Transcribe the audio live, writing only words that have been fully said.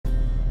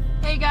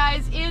Hey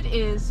guys, it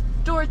is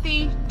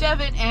Dorothy,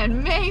 Devin,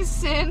 and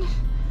Mason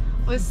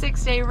with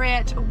 6 Day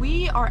Ranch.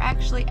 We are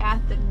actually at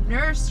the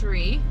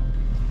nursery.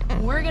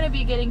 We're gonna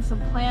be getting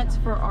some plants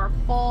for our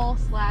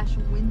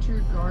fall/winter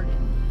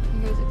garden.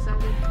 You guys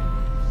excited?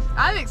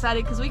 I'm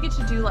excited because we get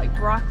to do like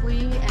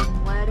broccoli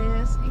and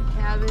lettuce and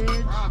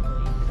cabbage.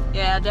 Broccoli.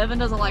 Yeah, Devin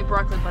doesn't like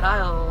broccoli, but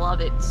I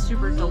love it. It's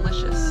super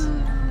delicious.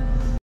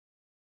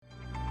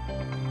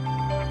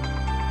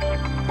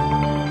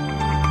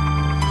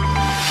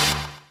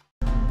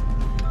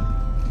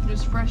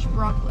 Just fresh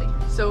broccoli.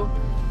 So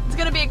it's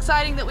gonna be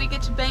exciting that we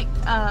get to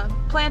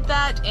plant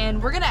that,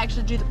 and we're gonna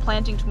actually do the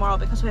planting tomorrow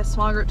because we have a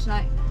small group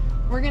tonight.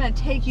 We're gonna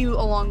take you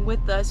along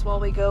with us while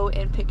we go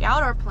and pick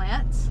out our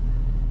plants.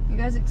 You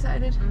guys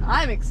excited? Mm-hmm.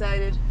 I'm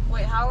excited.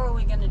 Wait, how are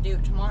we gonna do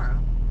it tomorrow?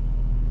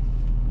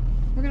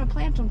 We're gonna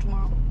plant them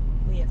tomorrow.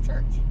 We have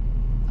church.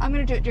 I'm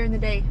gonna do it during the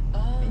day.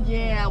 Oh,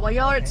 yeah, while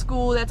y'all are at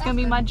school, that's gonna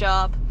be my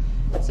job.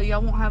 So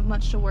y'all won't have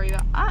much to worry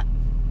about.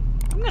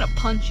 I'm gonna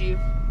punch you.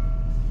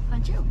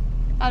 Punch you.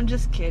 I'm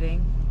just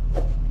kidding.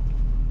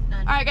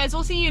 Alright guys,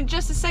 we'll see you in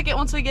just a second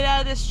once we get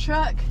out of this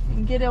truck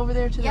and get over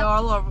there to the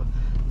Arlo.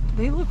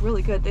 They look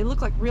really good. They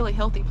look like really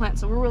healthy plants,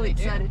 so we're really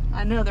excited.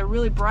 I know, they're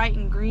really bright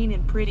and green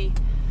and pretty.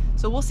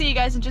 So we'll see you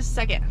guys in just a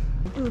second.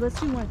 Ooh, let's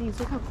do one of these.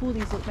 Look how cool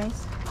these look,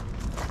 Mace.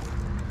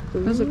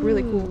 Those look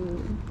really cool.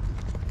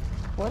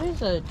 What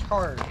is a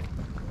chard?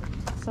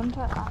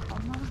 Sometimes I'm not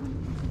 100%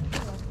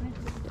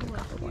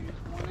 sure.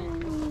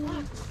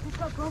 It's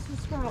got Brussels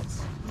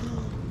sprouts.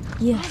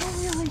 Yes. I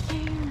don't really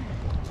care.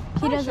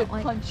 He doesn't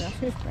like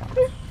Brussels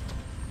sprouts.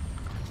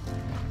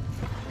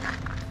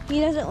 He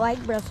doesn't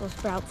like Brussels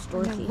sprouts,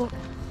 Dorothy. Look,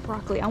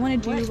 broccoli. I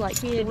want to do like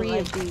 3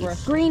 of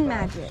these. Green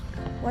magic.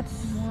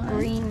 What's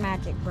green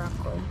magic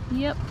broccoli?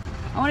 Yep.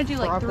 I want to do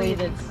like broccoli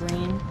 3 of that's these.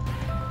 green.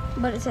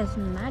 But it says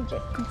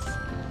magic.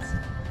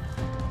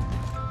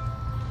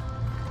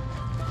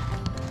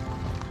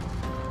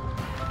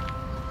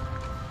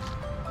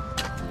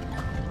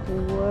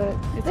 What?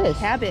 It's this?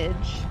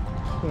 cabbage.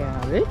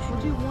 Cabbage.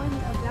 We'll do one of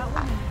that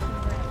one and some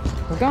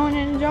red. We're going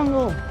in the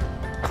jungle.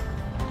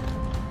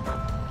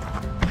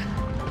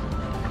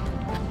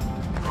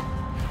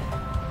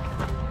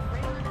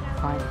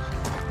 Fine.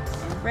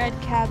 Red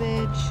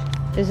cabbage.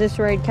 Is this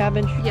red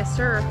cabbage? Yes,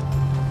 sir. Oh,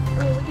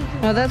 we can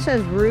do, No, that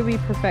says Ruby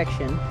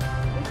Perfection. we can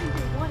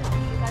do one of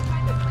these. I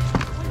tried to plant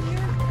it one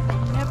year and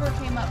they never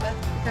came up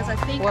because I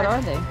think What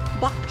are they?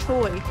 bok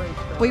choy.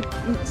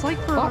 It's like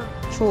for Bok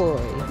choy.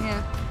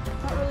 yeah.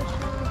 Not really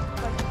sure.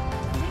 Like,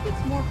 I think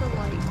it's more for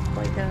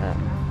like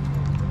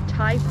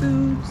Thai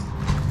foods.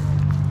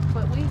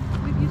 But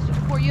we've used it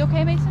before. You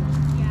okay, Mason?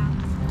 Yeah.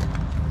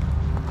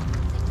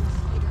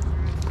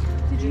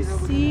 Did you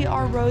see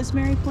our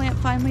rosemary plant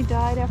finally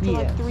died after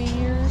like 3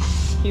 years?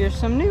 Here's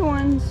some new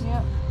ones.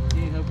 Yep. Do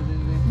you need help with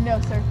anything? No,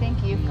 sir.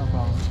 Thank you. No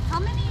problem. How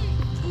many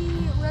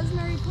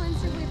rosemary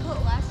plants did we put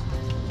last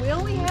year? We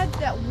only had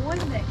that one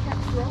that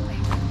kept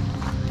growing.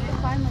 And it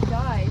finally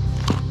died.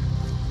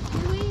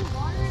 Did we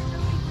water it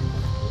really good?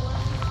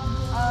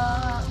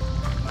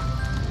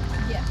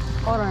 Yes.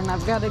 Hold on,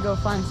 I've got to go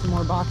find some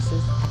more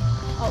boxes.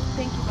 Oh,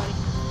 thank you, buddy.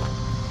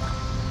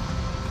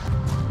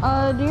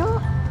 Do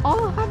you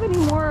all have any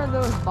more of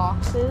those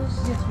boxes?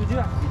 Yes, we do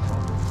have to get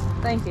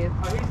one. Thank you.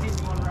 Oh, here's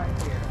the one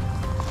right here.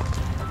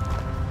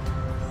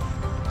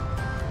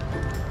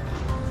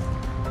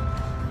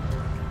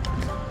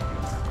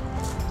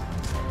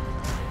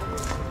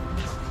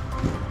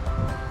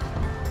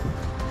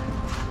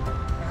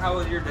 How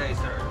was your day,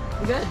 sir?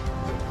 Good.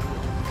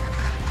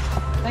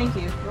 Thank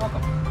you. You're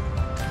welcome.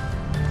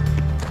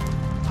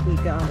 We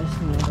got us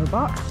another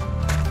box.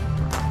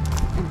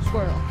 And a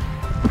squirrel.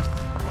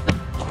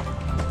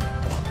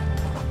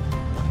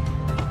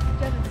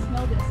 Devin,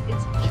 smell this.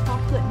 It's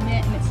chocolate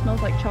mint and it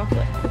smells like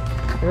chocolate.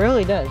 It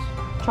really does.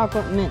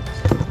 Chocolate mint.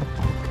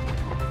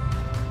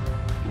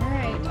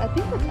 Alright, I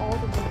think that's all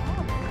that we have.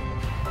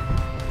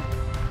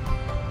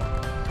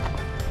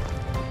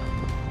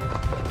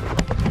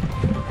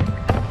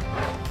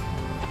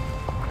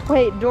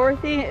 Wait,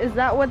 Dorothy, is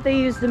that what they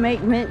use to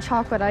make mint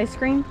chocolate ice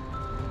cream?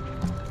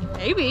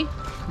 Maybe.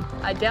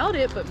 I doubt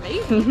it, but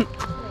maybe.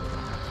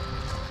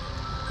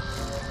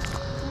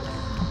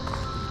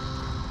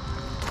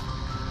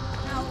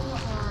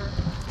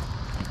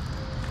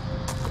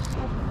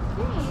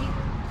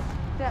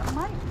 That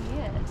might be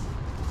it.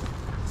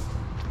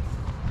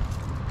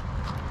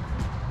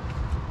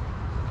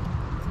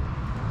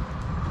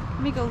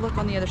 Let me go look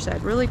on the other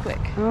side really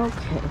quick.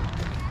 Okay.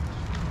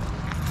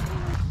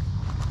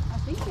 I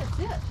think that's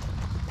it.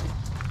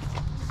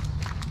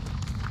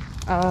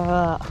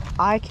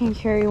 I can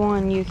carry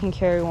one, you can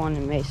carry one,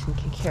 and Mason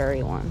can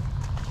carry one.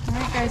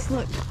 Alright guys,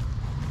 look.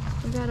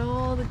 We got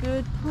all the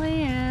good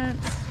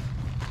plants.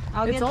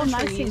 It's all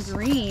nice and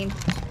green.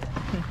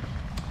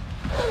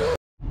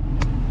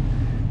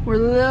 We're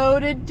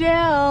loaded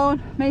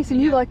down. Mason,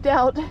 you lucked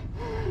out.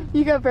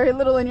 You got very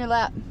little in your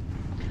lap.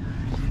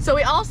 So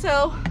we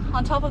also,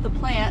 on top of the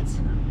plants,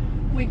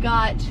 we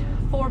got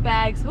 4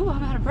 bags. Ooh,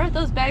 I'm out of breath.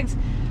 Those bags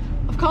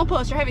of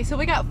compost are heavy. So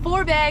we got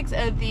 4 bags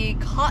of the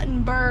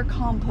cotton burr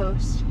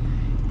compost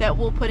that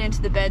we'll put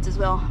into the beds as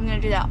well. I'm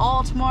gonna do that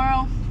all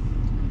tomorrow.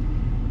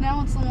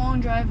 Now it's a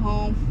long drive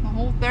home, a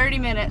whole 30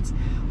 minutes.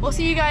 We'll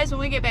see you guys when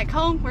we get back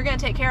home. We're gonna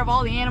take care of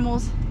all the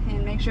animals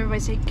and make sure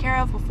everybody's taken care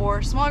of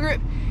before small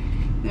group.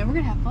 And then we're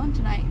gonna have fun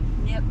tonight.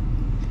 Yep.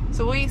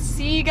 So we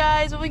see you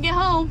guys when we get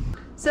home.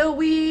 So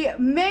we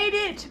made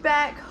it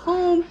back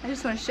home. I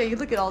just want to show you,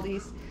 look at all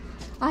these.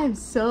 I am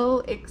so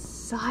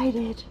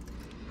excited.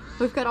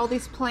 We've got all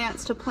these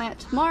plants to plant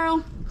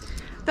tomorrow.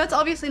 That's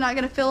obviously not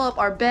gonna fill up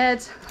our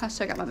beds. I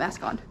still got my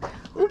mask on.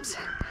 Oops.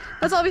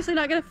 That's obviously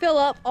not gonna fill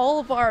up all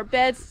of our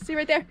beds. See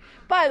right there?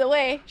 By the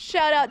way,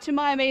 shout out to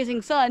my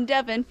amazing son,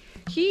 Devin.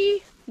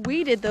 He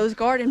weeded those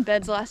garden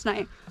beds last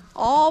night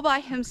all by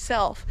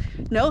himself.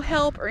 No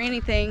help or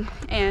anything.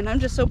 And I'm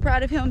just so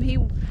proud of him.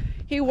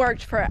 He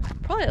worked for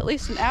probably at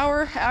least an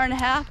hour, hour and a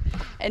half,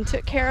 and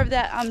took care of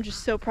that. I'm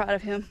just so proud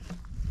of him.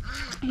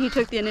 He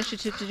took the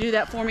initiative to do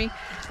that for me.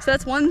 So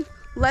that's one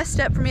less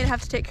step for me to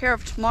have to take care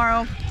of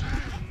tomorrow.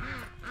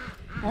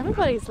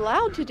 Everybody's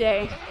loud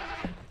today.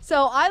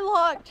 So I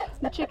locked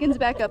the chickens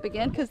back up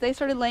again because they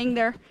started laying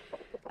their,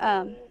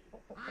 they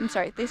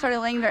started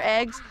laying their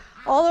eggs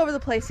all over the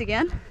place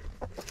again.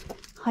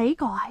 Hey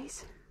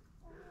guys.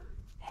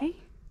 Hey.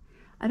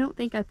 I don't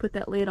think I put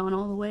that lid on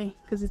all the way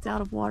because it's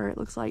out of water, it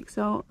looks like.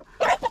 So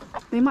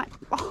they might,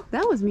 oh,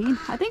 that was mean.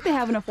 I think they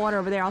have enough water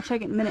over there. I'll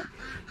check it in a minute.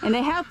 And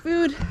they have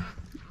food.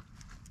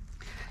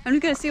 I'm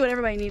just gonna see what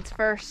everybody needs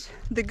first.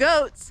 The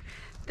goats,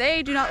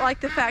 they do not like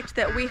the fact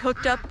that we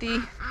hooked up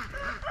the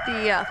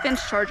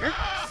fence charger.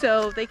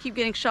 So they keep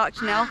getting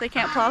shocked now. They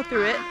can't plow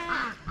through it.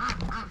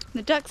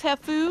 The ducks have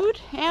food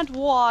and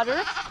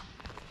water.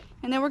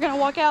 And then we're gonna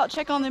walk out,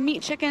 check on the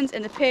meat chickens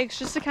and the pigs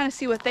just to kind of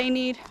see what they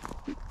need.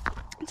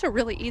 It's a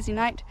really easy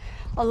night.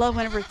 I love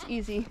whenever it's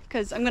easy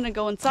because I'm gonna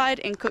go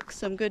inside and cook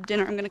some good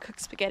dinner. I'm gonna cook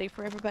spaghetti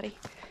for everybody.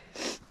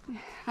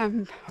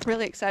 I'm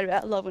really excited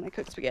about it. I love when I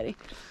cook spaghetti.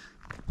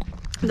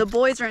 The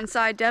boys are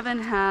inside. Devin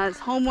has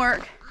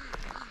homework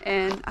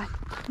and I'm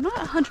not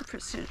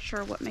 100%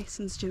 sure what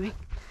Mason's doing.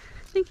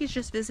 I think he's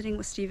just visiting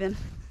with Steven.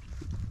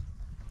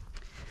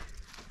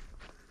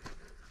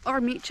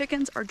 Our meat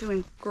chickens are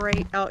doing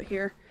great out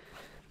here.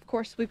 Of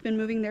course, we've been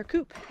moving their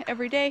coop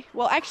every day.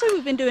 Well, actually,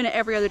 we've been doing it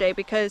every other day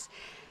because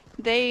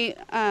they're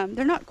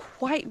not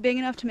quite big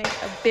enough to make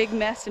a big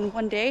mess in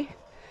one day.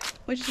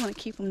 We just want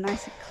to keep them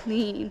nice and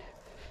clean.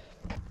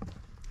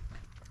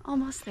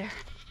 Almost there.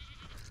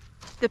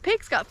 The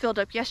pigs got filled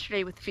up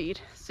yesterday with feed,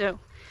 so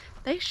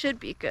they should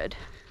be good.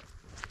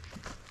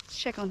 Let's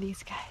check on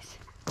these guys.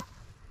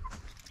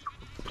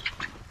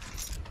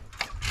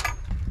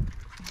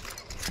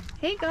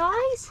 Hey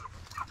guys!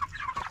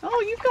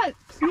 Oh, you've got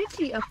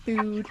plenty of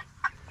food.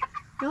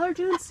 Y'all are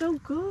doing so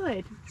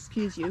good.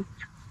 Excuse you.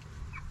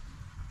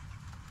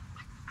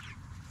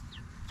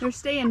 They're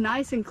staying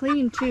nice and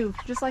clean too,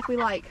 just like we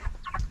like.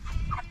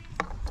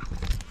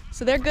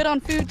 So they're good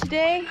on food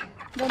today.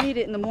 They'll need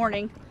it in the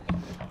morning.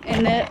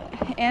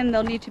 And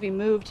they'll need to be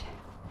moved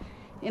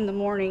in the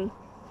morning.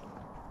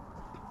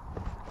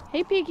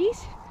 Hey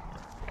piggies.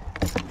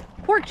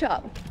 Pork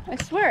chop. I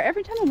swear,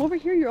 every time I'm over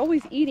here, you're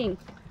always eating.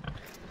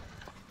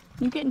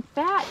 You're getting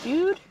fat,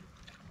 dude.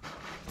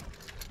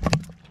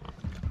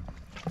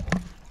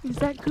 Is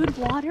that good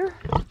water?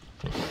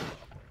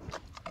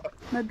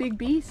 My big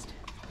beast.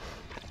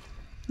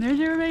 There's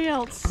everybody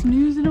else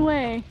snoozing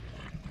away.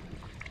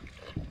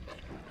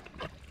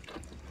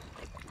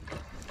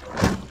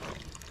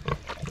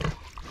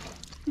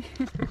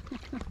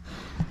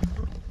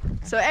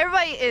 So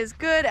everybody is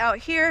good out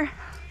here.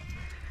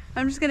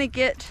 I'm just gonna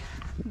get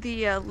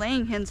the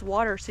laying hens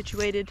water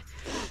situated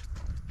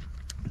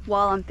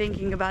while I'm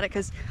thinking about it,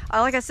 because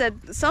like I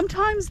said,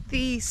 sometimes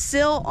the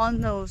seal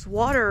on those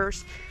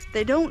waters,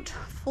 they don't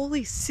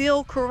fully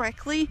seal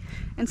correctly,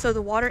 and so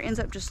the water ends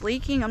up just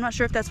leaking. I'm not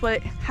sure if that's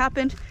what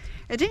happened.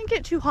 It didn't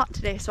get too hot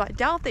today, so I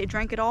doubt they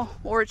drank it all,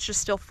 or it's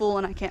just still full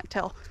and I can't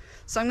tell.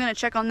 So I'm gonna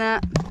check on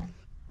that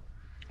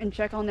and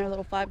check on their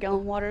little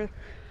 5-gallon water.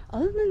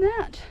 Other than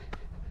that,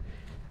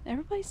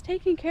 everybody's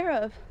taken care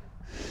of.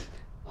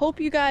 Hope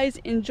you guys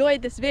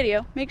enjoyed this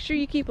video. Make sure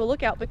you keep a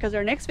lookout because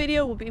our next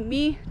video will be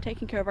me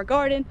taking care of our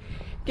garden,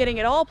 getting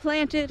it all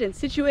planted and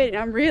situated.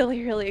 I'm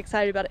really, really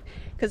excited about it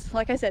because,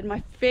 like I said,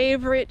 my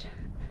favorite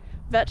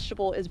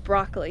vegetable is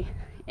broccoli,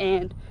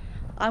 and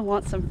I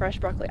want some fresh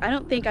broccoli. I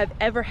don't think I've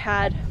ever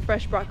had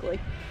fresh broccoli.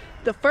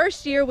 The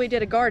first year we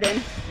did a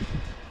garden,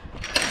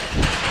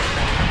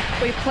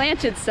 we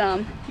planted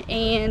some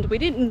and we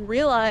didn't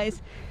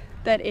realize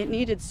that it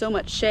needed so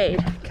much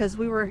shade because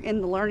we were in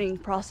the learning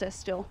process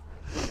still.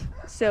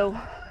 So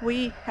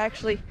we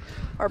actually,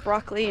 our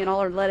broccoli and all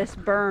our lettuce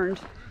burned,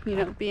 you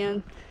know,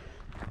 being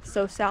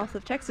so south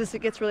of Texas, it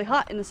gets really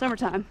hot in the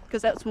summertime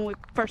because that's when we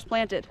first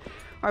planted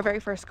our very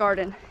first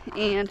garden.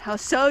 And I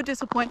was so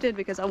disappointed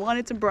because I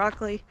wanted some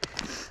broccoli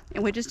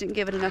and we just didn't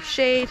give it enough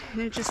shade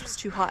and it just was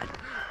too hot.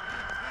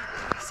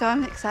 So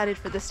I'm excited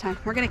for this time.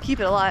 We're gonna keep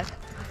it alive.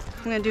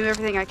 I'm gonna do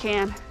everything I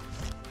can.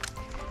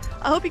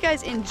 I hope you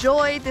guys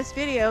enjoyed this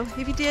video.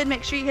 If you did,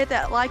 make sure you hit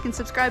that like and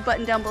subscribe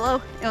button down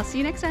below, and I'll see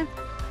you next time.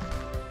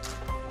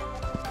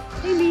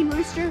 Hey, mean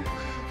rooster.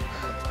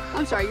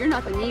 I'm sorry, you're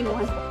not the mean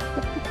one.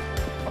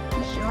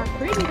 You sure are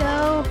pretty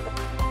though.